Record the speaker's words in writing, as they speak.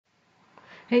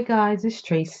Hey guys, it's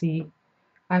Tracy.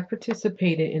 I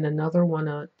participated in another one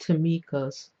of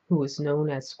Tamika's, who is known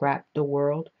as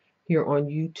Scrapdaworld, here on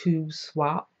YouTube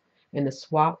Swap. And the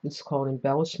swap is called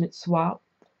Embellishment Swap.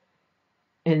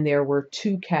 And there were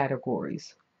two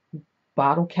categories,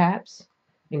 bottle caps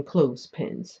and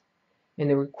clothespins. And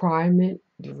the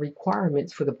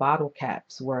requirements for the bottle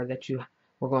caps were that you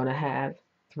were going to have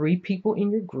 3 people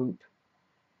in your group.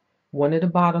 One of the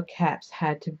bottle caps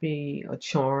had to be a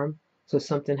charm, so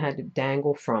something had to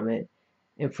dangle from it.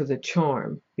 And for the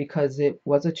charm, because it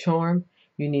was a charm,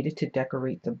 you needed to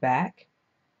decorate the back.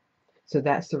 So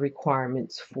that's the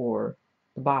requirements for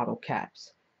the bottle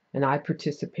caps. And I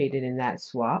participated in that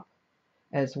swap,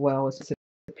 as well as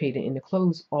participated in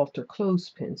the altar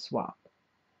clothespin swap.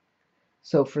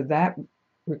 So for that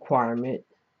requirement,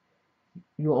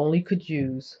 you only could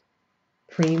use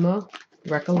Prima,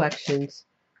 Recollections,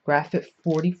 Graphic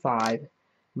 45,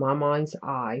 My Mind's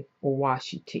Eye, or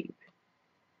washi tape.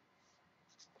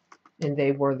 And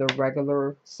they were the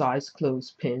regular size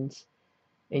clothespins,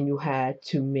 and you had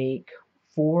to make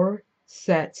 4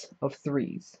 sets of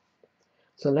 3s.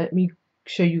 So let me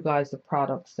show you guys the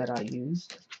products that I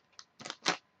used.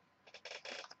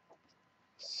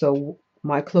 So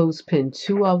my clothespin,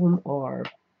 2 of them are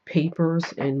papers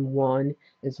and 1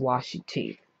 is washi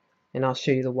tape. And I'll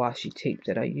show you the washi tape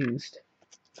that I used.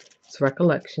 It's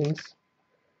Recollections.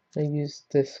 I used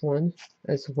this one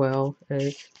as well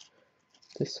as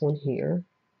this one here.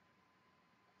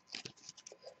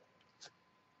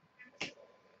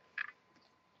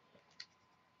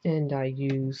 And I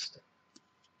used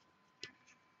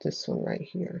this one right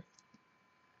here.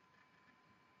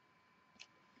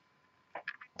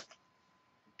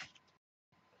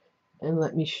 And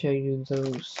let me show you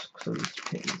those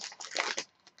clothespins.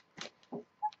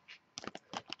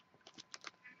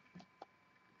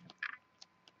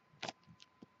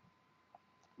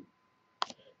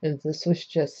 And this was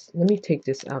just, let me take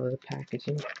this out of the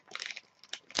packaging.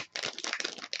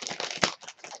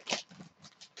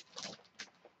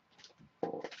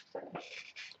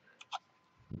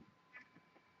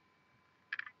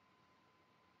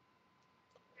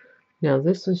 Now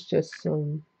this was just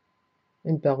some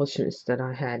embellishments that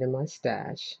I had in my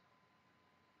stash,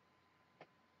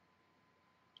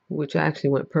 which actually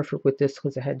went perfect with this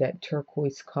because it had that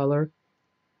turquoise color,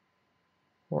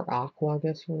 or aqua, I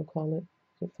guess you want to call it.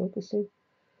 Is it focusing?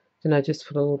 Then I just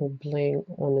put a little bling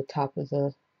on the top of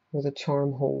where the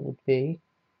charm hole would be.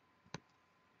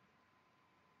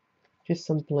 Just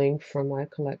some bling from my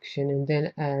collection. And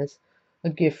then as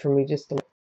a gift from me, just a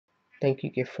thank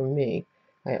you gift from me,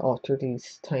 I altered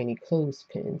these tiny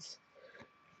clothespins.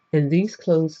 And these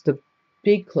the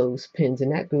big clothespins,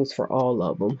 and that goes for all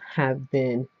of them, have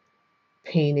been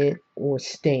painted or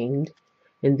stained.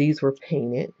 And these were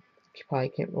painted. You probably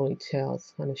can't really tell.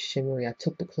 It's kind of shimmery. I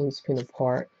took the clothespin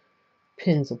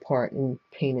pins apart and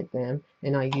painted them.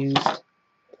 And I used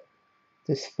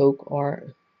this folk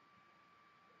art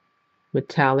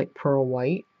metallic pearl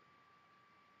white.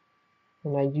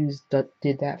 And I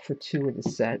did that for 2 of the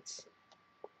sets.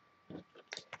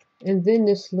 And then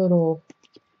this little,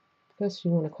 I guess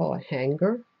you want to call a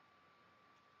hanger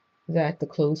that the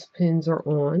clothespins are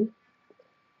on.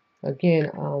 Again,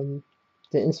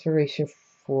 the inspiration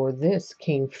for this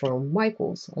came from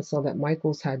Michaels. I saw that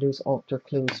Michaels had those altar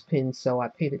clothespins, so I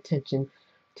paid attention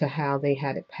to how they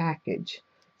had it packaged.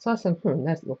 So I said,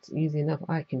 that looks easy enough.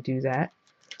 I can do that.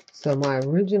 So my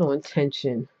original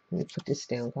intention, let me put this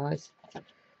down, guys.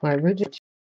 My original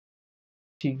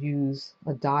to use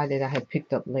a die that I had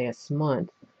picked up last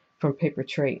month from Paper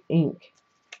Tray Inc.,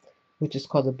 which is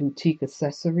called the Boutique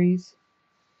Accessories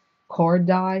card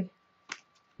die,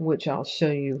 which I'll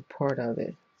show you part of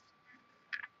it.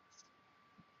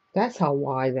 That's how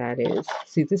wide that is.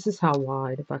 See, this is how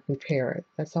wide, if I compare it,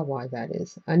 that's how wide that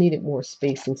is. I needed more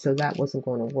spacing, so that wasn't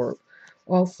going to work.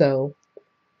 Also,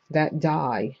 that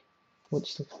die,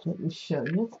 which, let me show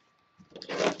you.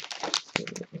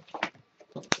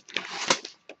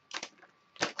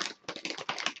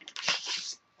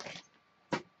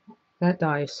 That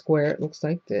die is square. It looks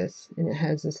like this, and it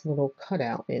has this little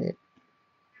cutout in it.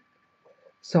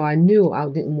 So I knew I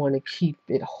didn't want to keep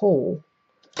it whole.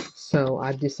 So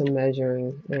I did some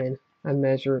measuring, and I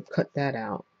cut that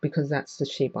out because that's the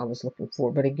shape I was looking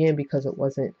for. But again, because it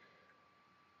was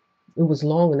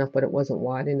long enough, but it wasn't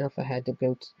wide enough, I had to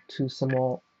go to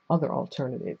some other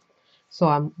alternative. So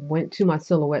I went to my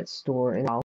silhouette store and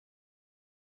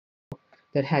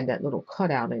that had that little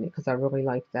cutout in it because I really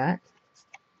liked that.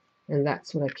 And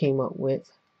that's what I came up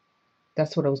with.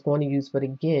 That's what I was going to use, but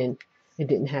again, it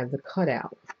didn't have the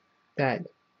cutout, that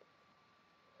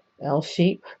L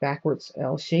shape, backwards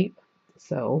L shape.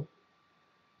 So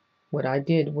what I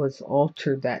did was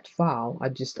alter that file. I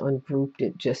just ungrouped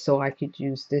it just so I could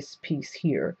use this piece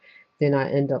here. Then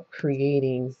I end up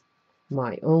creating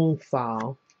my own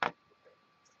file,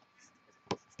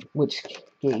 which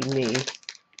gave me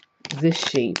this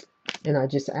shape, and I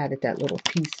just added that little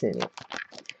piece in it.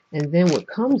 And then what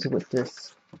comes with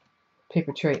this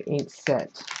paper tray ink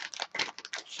set,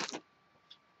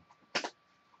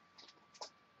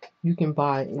 you can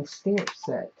buy a stamp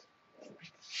set.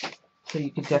 So you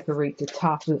could decorate the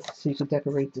top of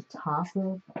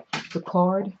the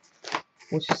card,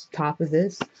 which is the top of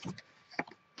this.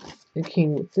 It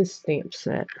came with this stamp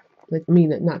set. I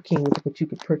mean, it not came with it, but you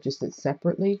could purchase it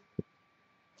separately.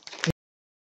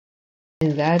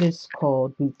 And that is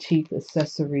called Boutique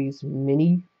Accessories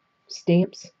Mini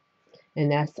Stamps. And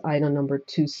that's item number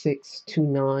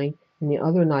 2629. And the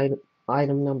other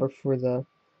item number for the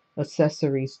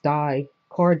accessories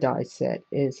card die set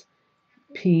is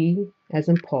P as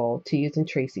in Paul, T as in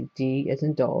Tracy, D as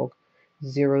in dog,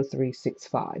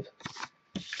 0365.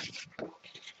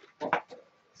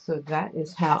 So that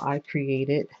is how I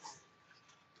created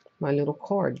my little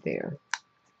card there.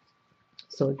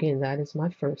 So again, that is my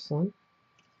first one.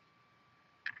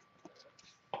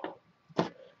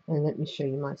 And let me show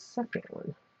you my second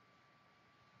one.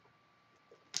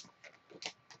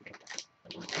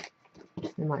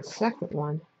 In my second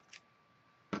one,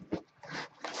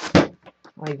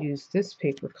 I used this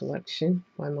paper collection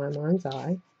by My Mind's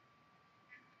Eye,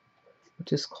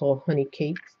 which is called Honey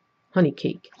Cake.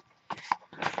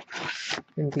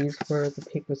 And these were the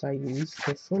papers I used,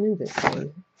 this one and this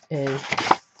one, and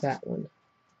that one.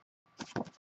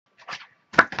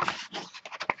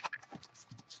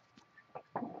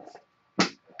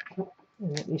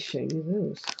 And let me show you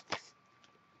those.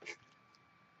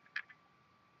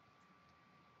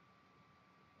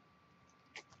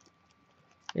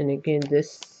 And again,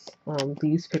 these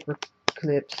paper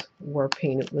clips were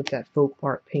painted with that folk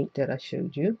art paint that I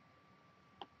showed you.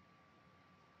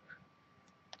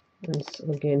 And so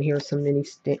again, here are some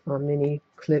mini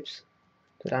clips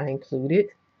that I included.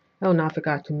 Oh, and I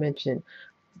forgot to mention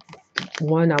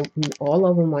all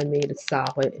of them I made a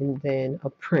solid and then a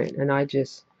print, and I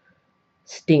just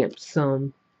stamped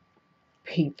some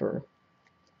paper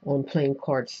on plain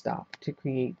cardstock to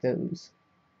create those.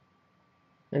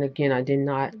 And again, I did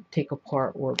not take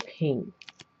apart or paint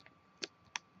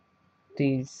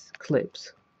these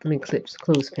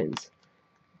clothespins.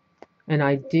 And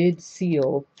I did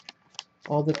seal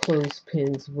all the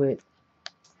clothespins with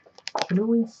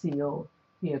glue and seal.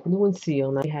 Yeah, glue and seal.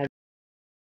 And I had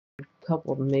a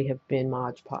couple of them may have been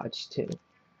Mod Podge too.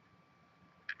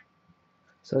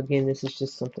 So again, this is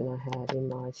just something I had in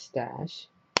my stash.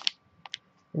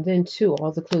 And then too,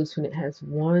 all the clothespin, it has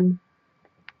one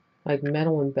like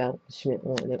metal embellishment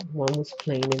on it. One was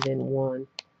plain, and then one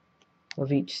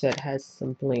of each set has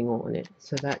some bling on it.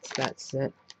 So that's that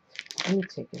set. Let me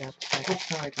take it out. I just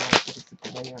tried to get it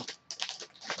glare.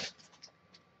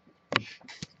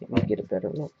 Let me get a better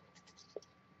look.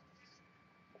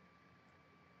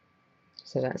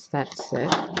 So that's that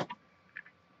set.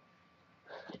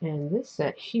 And this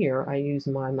set here, I use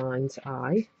My Mind's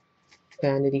Eye,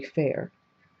 Vanity Fair.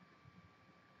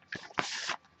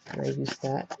 And I use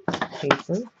that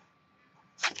paper.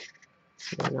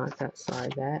 And not that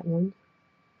side, that one.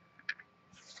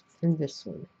 And this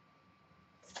one.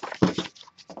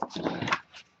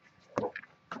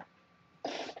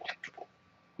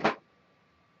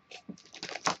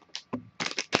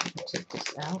 Take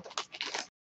this out.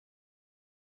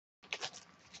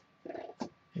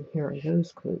 And here are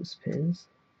those clothespins.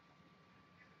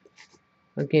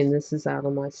 Again, this is out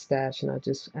of my stash, and I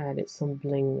just added some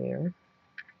bling there,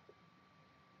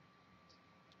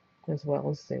 as well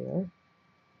as there.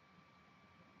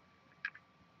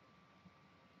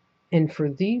 And for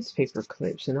these paper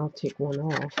clips, and I'll take one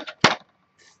off,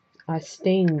 I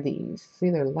stained these. See,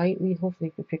 they're lightly, hopefully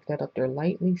you can pick that up, they're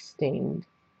lightly stained.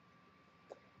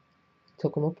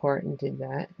 Took them apart and did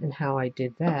that. And how I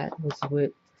did that was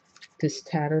with this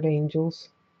Tattered Angels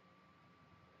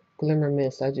Glimmer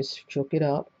Mist. I just shook it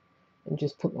up and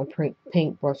just put my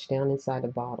paintbrush down inside a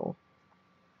bottle.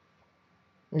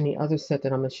 And the other set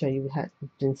that I'm going to show you had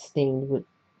been stained with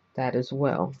that as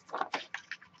well.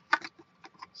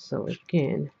 So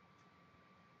again,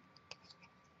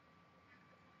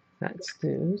 that's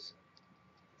those.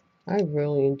 I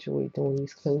really enjoyed doing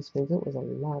these clothespins. It was a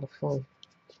lot of fun.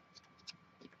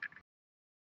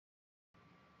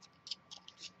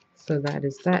 So that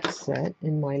is that set.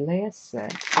 In my last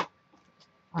set,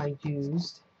 I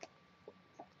used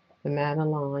the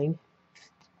Madeline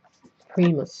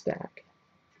Prima stack.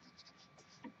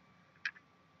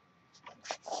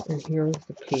 And here's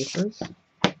the papers.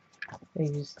 I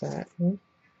use that one.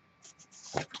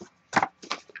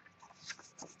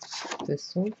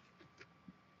 This one.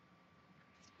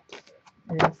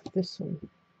 And this one.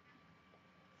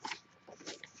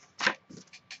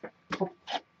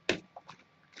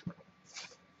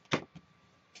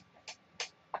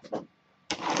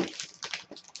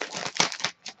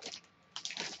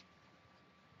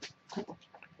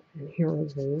 And here are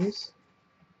those.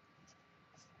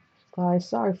 Guys,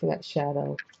 sorry for that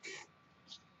shadow.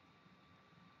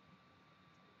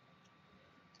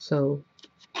 So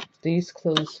these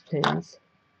clothespins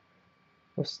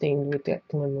are stained with that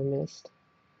glimmer mist.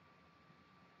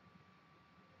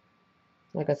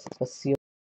 I guess it's a seal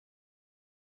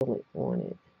on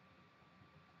it.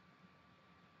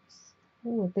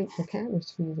 Oh, I think the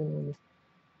camera's freezing on me.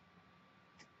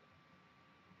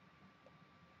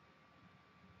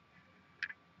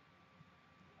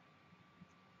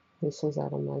 This was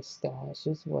out of my stash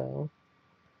as well.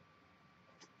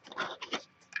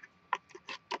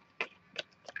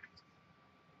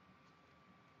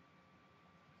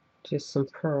 Just some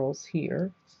pearls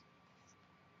here.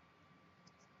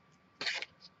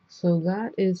 So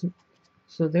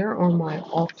there are my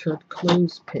altered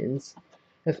clothespins.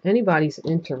 If anybody's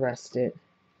interested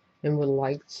and would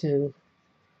like to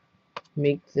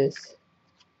make this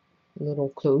little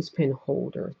clothespin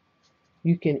holder,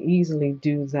 you can easily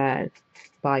do that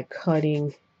by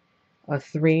cutting a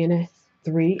 3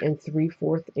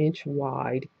 3/4 inch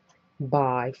wide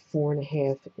by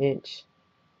 4.5 inch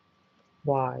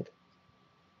wide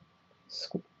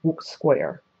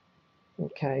square.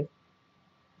 Okay,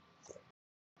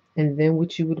 and then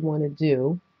what you would want to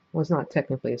do, well, it's not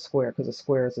technically a square because a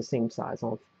square is the same size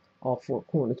on all four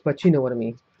corners, but you know what I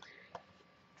mean.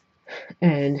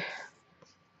 And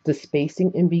the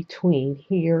spacing in between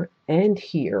here and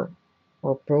here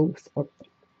are both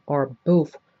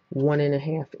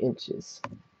 1.5 inches.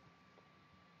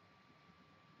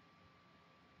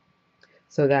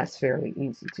 So that's fairly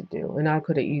easy to do. And I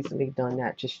could have easily done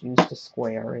that, just use the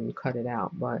square and cut it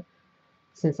out. But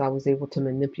since I was able to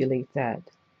manipulate that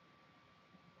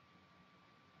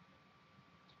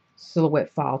silhouette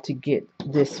file to get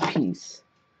this piece,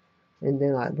 and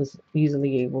then I was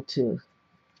easily able to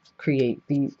create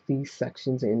these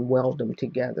sections and weld them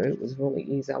together. It was really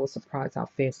easy. I was surprised how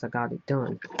fast I got it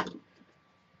done.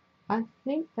 I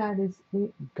think that is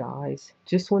it, guys.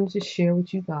 Just wanted to share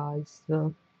with you guys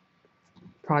the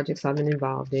projects I've been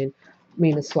involved in. I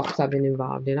mean, the swaps I've been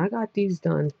involved in. I got these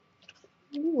done,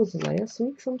 it was last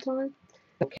week sometime.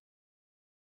 The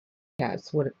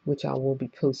cats, which I will be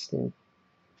posting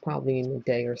probably in a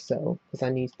day or so, because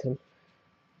I need to,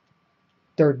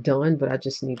 they're done, but I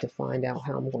just need to find out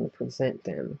how I'm going to present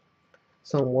them.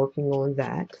 So I'm working on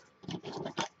that.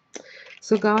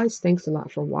 So guys, thanks a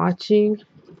lot for watching,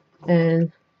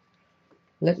 and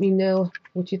let me know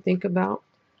what you think about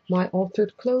my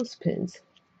altered clothespins.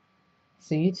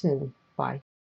 See you soon. Bye.